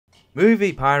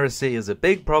Movie piracy is a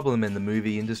big problem in the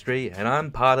movie industry, and I'm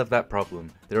part of that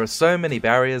problem. There are so many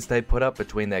barriers they put up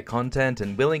between their content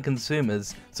and willing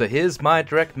consumers, so here's my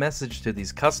direct message to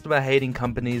these customer-hating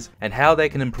companies and how they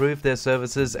can improve their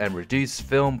services and reduce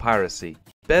film piracy.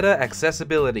 Better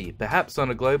accessibility, perhaps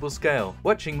on a global scale.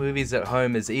 Watching movies at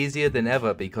home is easier than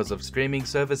ever because of streaming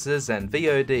services and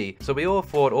VOD, so we all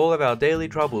thought all of our daily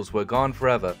troubles were gone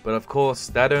forever, but of course,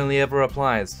 that only ever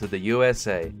applies to the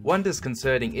USA. One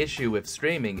disconcerting issue with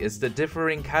streaming is the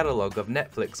differing catalogue of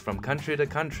Netflix from country to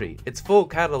country. Its full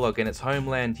catalogue in its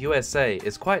homeland USA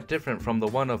is quite different from the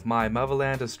one of my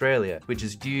motherland Australia, which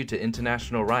is due to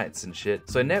international rights and shit,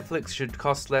 so Netflix should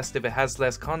cost less if it has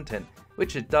less content,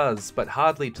 which it does, but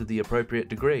hardly to the appropriate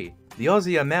degree. The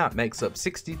Aussie amount makes up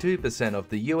 62% of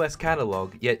the US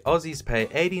catalogue, yet Aussies pay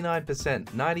 89%,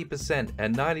 90%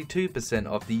 and 92%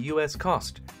 of the US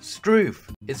cost. Stroof!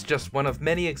 It's just one of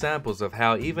many examples of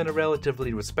how even a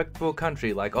relatively respectable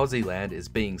country like Aussie land is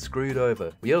being screwed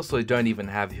over. We also don't even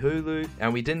have Hulu,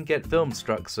 and we didn't get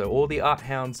Filmstruck, so all the art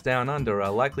hounds down under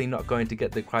are likely not going to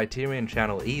get the Criterion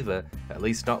channel either, at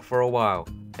least not for a while.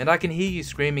 And I can hear you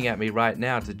screaming at me right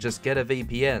now to just get a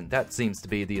VPN, that seems to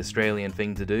be the Australian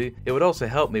thing to do. It would also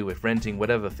help me with renting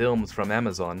whatever films from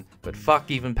Amazon, but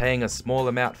fuck even paying a small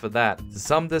amount for that. To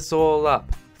sum this all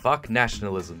up, fuck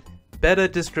nationalism. Better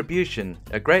distribution.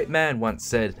 A great man once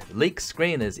said, leak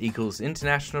screeners equals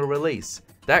international release.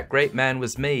 That great man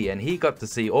was me, and he got to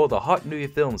see all the hot new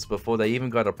films before they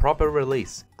even got a proper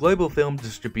release. Global film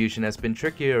distribution has been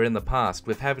trickier in the past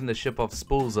with having to ship off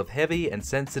spools of heavy and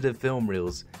sensitive film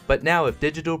reels, but now with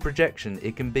digital projection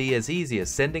it can be as easy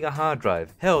as sending a hard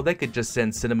drive. Hell, they could just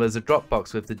send cinemas a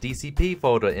Dropbox with the DCP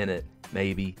folder in it.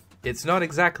 Maybe. It's not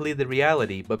exactly the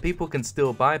reality, but people can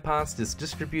still bypass this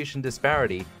distribution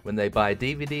disparity when they buy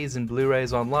DVDs and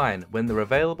Blu-rays online when they're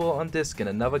available on disc in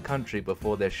another country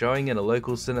before they're showing in a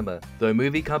local cinema, though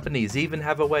movie companies even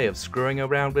have a way of screwing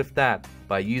around with that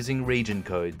by using region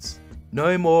codes.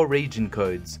 No more region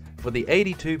codes. For the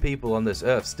 82 people on this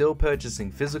earth still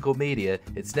purchasing physical media,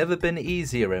 it's never been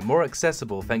easier and more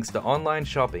accessible thanks to online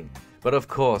shopping. But of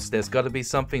course, there's gotta be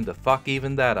something to fuck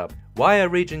even that up. Why are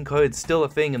region codes still a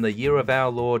thing in the year of our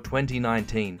Lord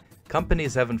 2019?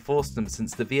 Companies have enforced them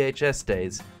since the VHS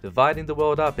days, dividing the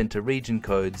world up into region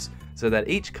codes, so that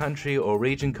each country or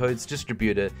region codes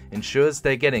distributor ensures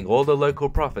they're getting all the local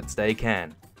profits they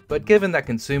can. But given that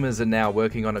consumers are now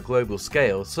working on a global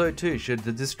scale, so too should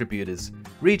the distributors.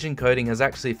 Region coding has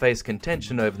actually faced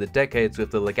contention over the decades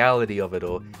with the legality of it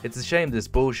all. It's a shame this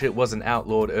bullshit wasn't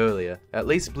outlawed earlier. At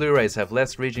least Blu-rays have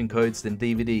less region codes than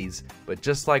DVDs, but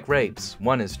just like rapes,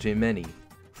 one is too many.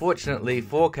 Fortunately,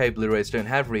 4K Blu-rays don't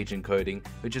have region coding,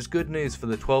 which is good news for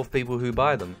the 12 people who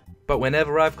buy them. But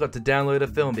whenever I've got to download a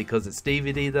film because its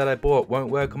DVD that I bought won't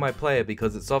work on my player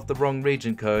because it's off the wrong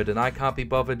region code and I can't be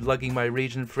bothered lugging my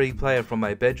region-free player from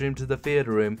my bedroom to the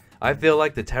theater room, I feel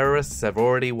like the terrorists have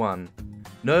already won.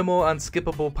 No more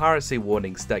unskippable piracy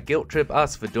warnings that guilt trip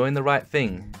us for doing the right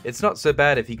thing. It's not so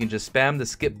bad if you can just spam the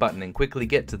skip button and quickly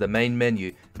get to the main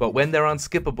menu, but when they're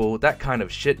unskippable, that kind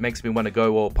of shit makes me want to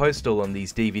go all postal on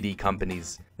these DVD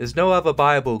companies. There's no other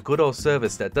viable good or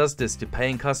service that does this to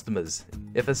paying customers.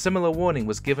 If a similar warning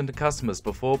was given to customers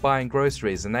before buying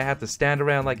groceries and they had to stand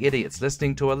around like idiots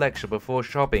listening to a lecture before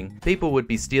shopping, people would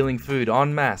be stealing food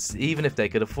en masse even if they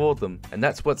could afford them. And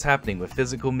that's what's happening with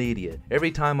physical media.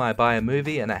 Every time I buy a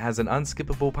movie and it has an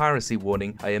unskippable piracy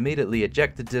warning, I immediately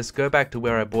eject the disc, go back to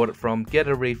where I bought it from, get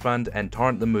a refund, and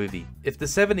torrent the movie. If the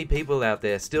 70 people out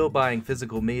there still buying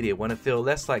physical media want to feel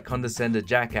less like condescended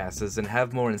jackasses and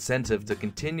have more incentive to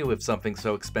continue with something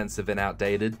so expensive and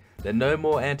outdated, then no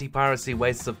more anti-piracy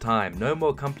wastes of time, no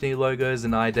more company logos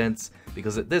and idents,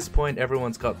 because at this point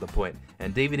everyone's got the point,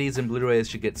 and DVDs and Blu-rays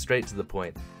should get straight to the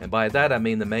point, and by that I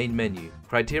mean the main menu.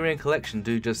 Criterion Collection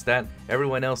do just that,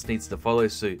 everyone else needs to follow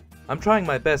suit. I'm trying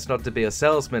my best not to be a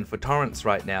salesman for torrents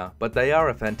right now, but they are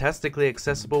a fantastically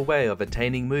accessible way of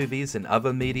attaining movies and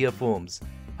other media forms.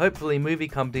 Hopefully movie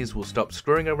companies will stop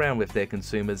screwing around with their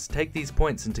consumers, take these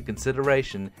points into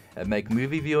consideration, and make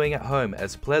movie viewing at home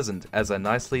as pleasant as a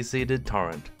nicely seated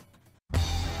torrent.